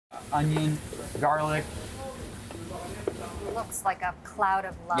onion, garlic. Looks like a cloud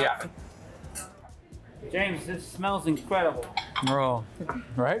of love. Yeah. James, this smells incredible. Oh,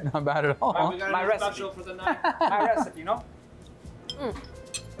 right? Not bad at all. We got my recipe for the night. My recipe, you know?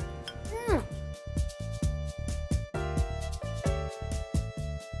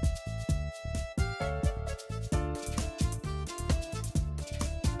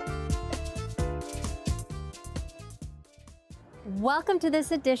 Welcome to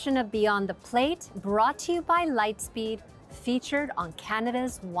this edition of Beyond the Plate, brought to you by Lightspeed, featured on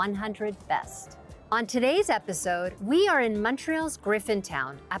Canada's 100 Best. On today's episode, we are in Montreal's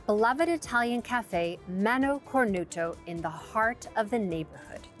Griffintown at beloved Italian cafe Mano Cornuto in the heart of the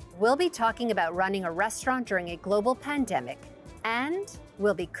neighborhood. We'll be talking about running a restaurant during a global pandemic, and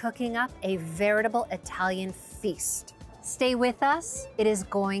we'll be cooking up a veritable Italian feast. Stay with us, it is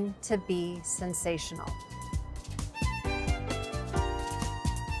going to be sensational.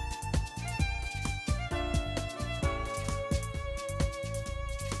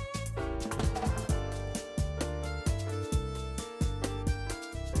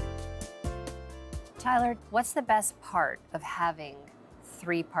 Tyler, what's the best part of having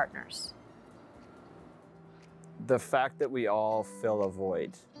 3 partners? The fact that we all fill a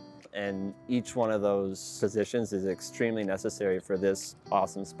void, and each one of those positions is extremely necessary for this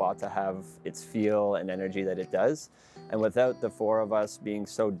awesome spot to have its feel and energy that it does. And without the 4 of us being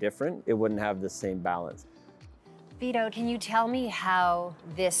so different, it wouldn't have the same balance. Vito, can you tell me how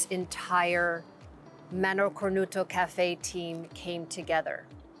this entire Mano Cornuto Cafe team came together?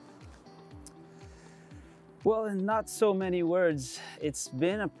 Well, in not so many words, it's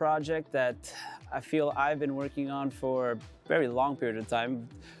been a project that I feel I've been working on for a very long period of time.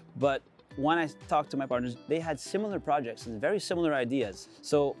 But when I talked to my partners, they had similar projects and very similar ideas.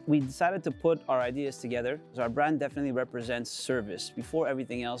 So we decided to put our ideas together. So our brand definitely represents service. Before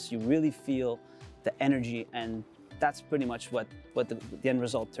everything else, you really feel the energy, and that's pretty much what the end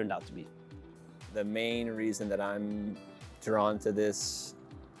result turned out to be. The main reason that I'm drawn to this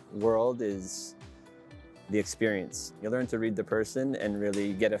world is the experience. You learn to read the person and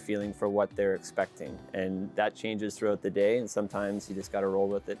really get a feeling for what they're expecting. And that changes throughout the day, and sometimes you just gotta roll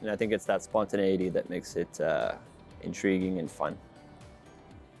with it. And I think it's that spontaneity that makes it intriguing and fun.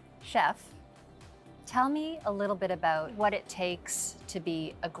 Chef, tell me a little bit about what it takes to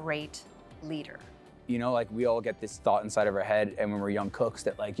be a great leader. You know, like we all get this thought inside of our head, and when we're young cooks,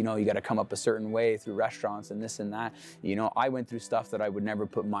 that like, you know, you got to come up a certain way through restaurants and this and that. You know, I went through stuff that I would never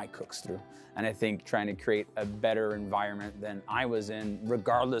put my cooks through. And I think trying to create a better environment than I was in,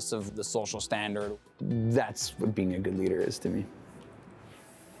 regardless of the social standard, that's what being a good leader is to me.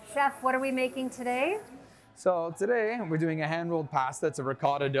 Chef, what are we making today? So today we're doing a hand-rolled pasta. It's a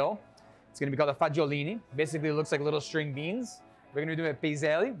ricotta dough. It's gonna be called a fagiolini. Basically, it looks like little string beans. We're gonna do a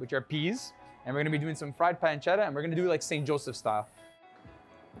piselli, which are peas. And we're gonna be doing some fried pancetta, and we're gonna do it like St. Joseph style.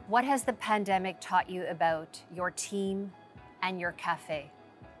 What has the pandemic taught you about your team and your cafe?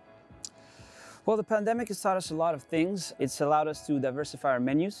 Well, the pandemic has taught us a lot of things. It's allowed us to diversify our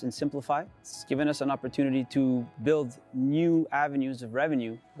menus and simplify. It's given us an opportunity to build new avenues of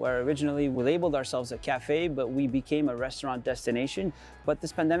revenue, where originally we labeled ourselves a cafe, but we became a restaurant destination. But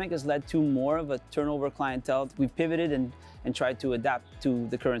this pandemic has led to more of a turnover clientele. We've pivoted and tried to adapt to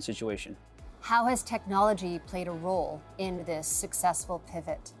the current situation. How has technology played a role in this successful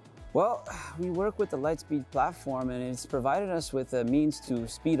pivot? Well, we work with the Lightspeed platform, and it's provided us with a means to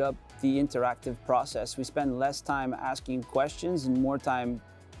speed up the interactive process. We spend less time asking questions and more time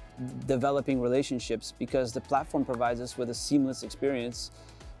developing relationships, because the platform provides us with a seamless experience,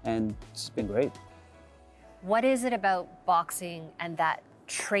 and it's been great. What is it about boxing and that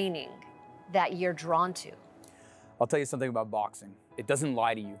training that you're drawn to? I'll tell you something about boxing. It doesn't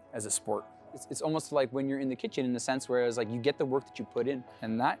lie to you as a sport. It's almost like when you're in the kitchen, in the sense where it's like you get the work that you put in,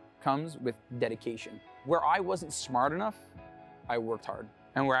 and that comes with dedication. Where I wasn't smart enough, I worked hard.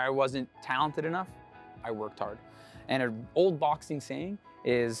 And where I wasn't talented enough, I worked hard. And an old boxing saying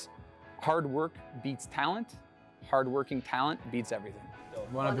is, hard work beats talent, hard-working talent beats everything.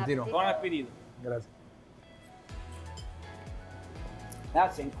 Buon appetito. Bon appetito. Grazie.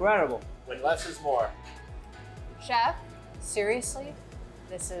 That's incredible. When less is more. Chef, seriously,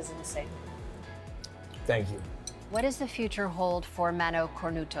 this is insane. Thank you. What does the future hold for Mano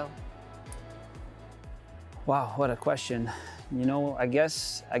Cornuto? Wow, what a question. You know, I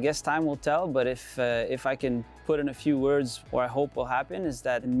guess time will tell, but if I can put in a few words, what I hope will happen is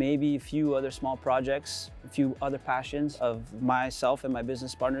that maybe a few other small projects, a few other passions of myself and my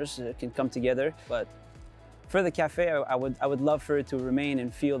business partners can come together. But for the cafe, I would love for it to remain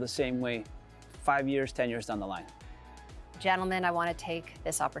and feel the same way 5 years, 10 years down the line. Gentlemen, I want to take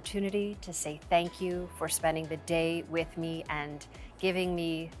this opportunity to say thank you for spending the day with me and giving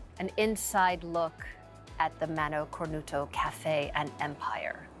me an inside look at the Mano Cornuto Café and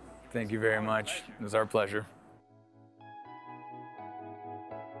Empire. Thank you very much. It was our pleasure.